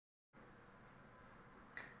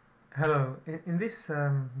Hello, in this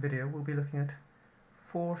video we'll be looking at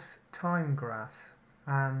force time graphs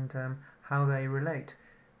and how they relate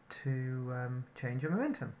to change of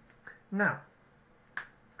momentum. Now,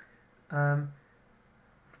 the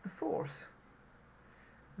force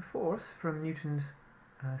from Newton's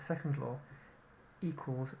second law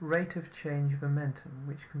equals rate of change of momentum,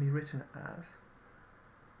 which can be written as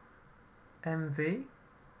mv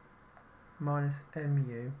minus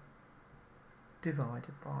mu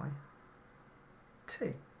divided by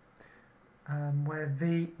t, where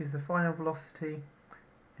v is the final velocity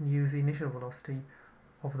and u is the initial velocity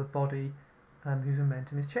of the body whose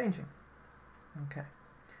momentum is changing. Okay,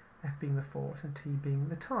 f being the force and t being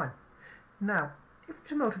the time. Now, if we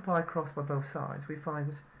to multiply across by both sides, we find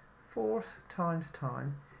that force times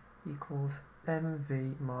time equals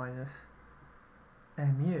mv minus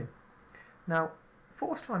mu. Now,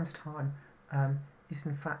 force times time is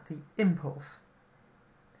in fact the impulse.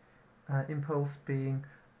 Impulse being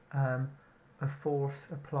a force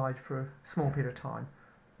applied for a small period of time,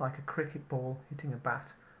 like a cricket ball hitting a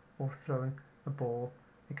bat or throwing a ball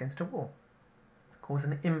against a wall. It's called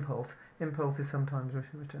an impulse. Impulse is sometimes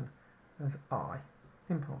written as I,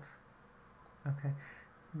 impulse. Okay.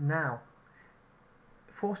 Now,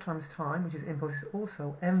 force times time, which is impulse, is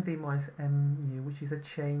also mv minus mu, which is a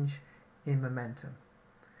change in momentum.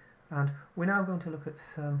 And we're now going to look at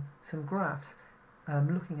some graphs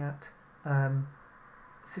looking at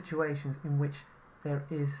situations in which there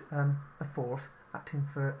is a force acting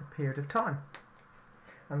for a period of time,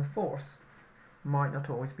 and the force might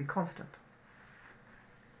not always be constant.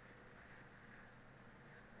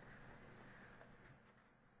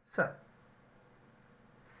 So,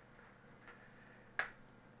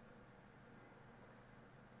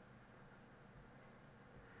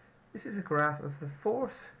 this is a graph of the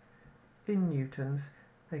force in newtons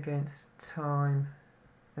against time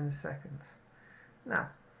in seconds. Now,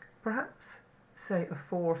 perhaps say a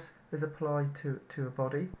force is applied to a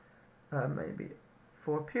body, maybe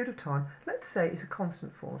for a period of time. Let's say it's a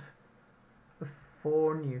constant force of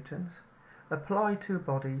 4 newtons applied to a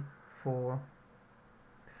body for,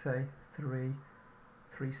 say, 3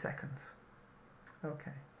 seconds.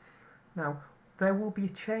 Okay. Now, there will be a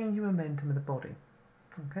change in momentum of the body.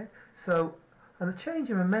 Okay. So, and the change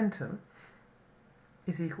in momentum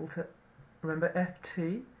is equal to, remember,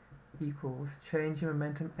 ft equals change in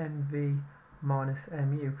momentum mv minus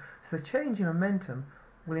mu. So the change in momentum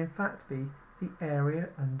will in fact be the area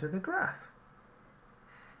under the graph.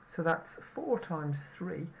 So that's 4 times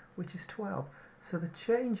 3, which is 12. So the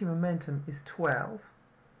change in momentum is 12.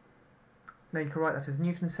 Now you can write that as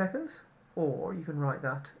Newton seconds, or you can write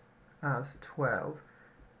that as 12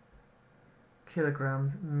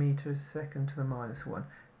 kilograms meters second to the minus 1.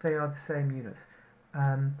 They are the same units.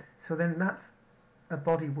 So then that's a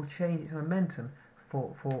body will change its momentum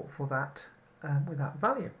for that with that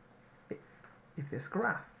value if this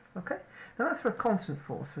graph. Okay, now that's for a constant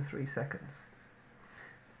force for 3 seconds.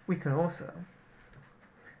 We can also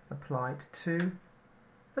apply it to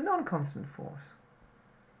a non-constant force.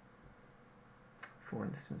 For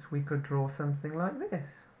instance, we could draw something like this.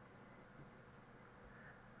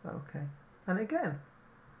 Okay, and again,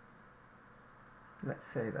 let's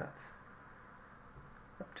say that's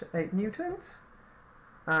up to 8 newtons,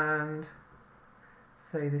 and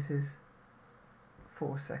say this is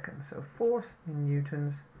 4 seconds. So force in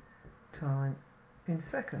newtons, time in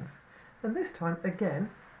seconds. And this time,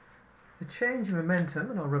 again, the change in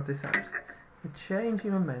momentum, and I'll rub this out, the change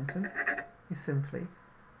in momentum is simply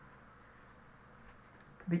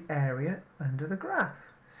the area under the graph.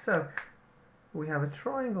 So we have a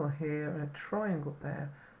triangle here and a triangle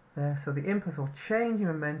there. So the impulse or change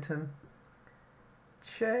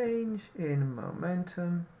in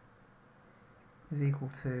momentum is equal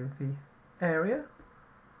to the area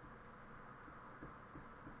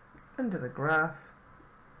under the graph,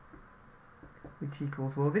 which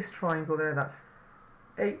equals, well, this triangle there, that's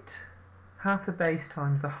half the base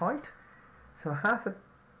times the height. So half the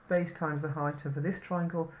base times the height over this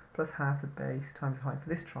triangle plus half the base times the height for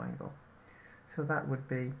this triangle. So that would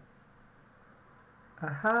be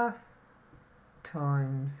a half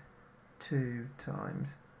times 2 times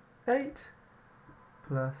 8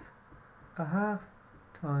 plus a half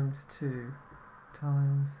times 2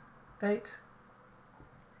 times 8,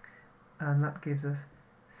 and that gives us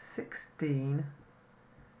 16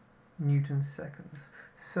 Newton seconds.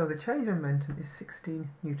 So the change of momentum is 16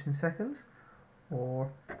 Newton seconds,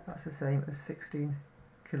 or that's the same as 16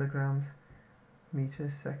 kilograms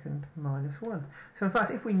meters second minus 1. So in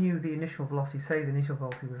fact, if we knew the initial velocity, say the initial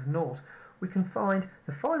velocity was 0, we can find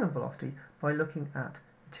the final velocity by looking at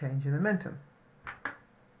the change in momentum.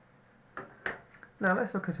 Now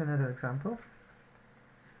let's look at another example.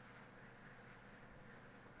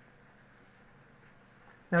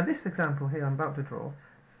 Now this example here I'm about to draw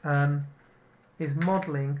is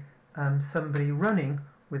modelling somebody running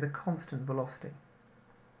with a constant velocity.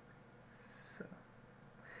 So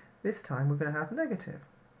this time we're going to have negative.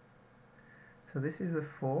 So this is the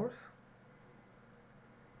force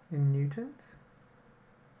in newtons,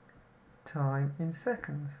 time in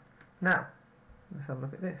seconds. Now let's have a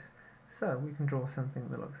look at this. So we can draw something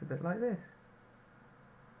that looks a bit like this.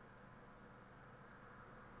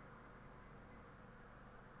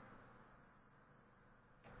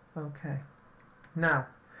 Okay, now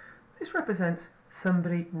this represents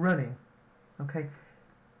somebody running, okay,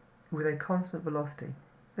 with a constant velocity.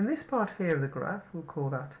 In this part here of the graph, we'll call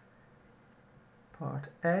that part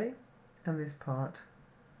A, and this part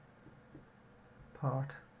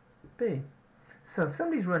B. So if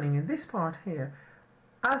somebody's running in this part here,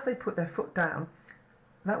 as they put their foot down,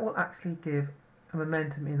 that will actually give a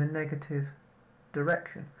momentum in the negative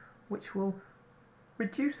direction, which will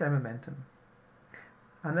reduce their momentum.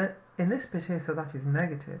 And then in this bit here, so that is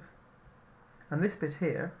negative, and this bit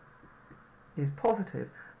here is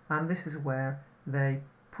positive, and this is where they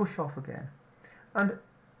push off again. And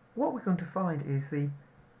what we're going to find is the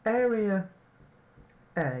area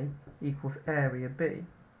A equals area B,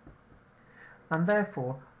 and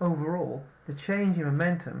therefore overall the change in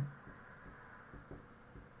momentum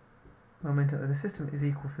of the system is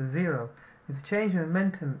equal to 0. If the change in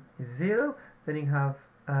momentum is 0, then you have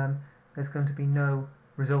there's going to be no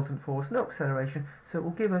resultant force, no acceleration, so it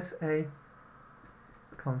will give us a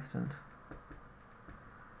constant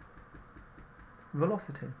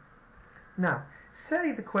velocity. Now,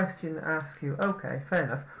 say the question asks you, okay, fair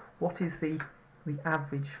enough, what is the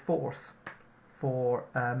average force for,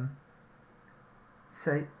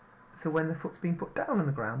 say, so when the foot's being put down on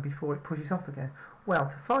the ground before it pushes off again? Well,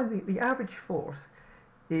 to find the average force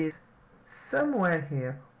is somewhere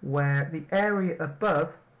here where the area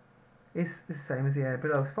above is the same as the area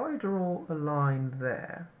below. So if I draw a line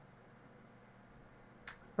there,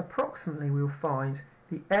 approximately we'll find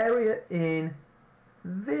the area in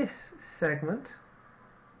this segment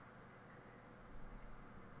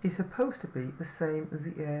is supposed to be the same as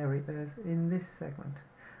the area as in this segment.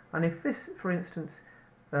 And if this, for instance,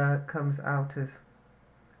 comes out as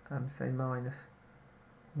say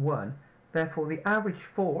 -1, therefore the average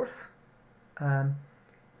force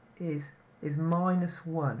is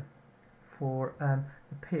 -1 for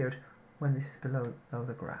the period when this is below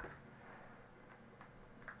the graph.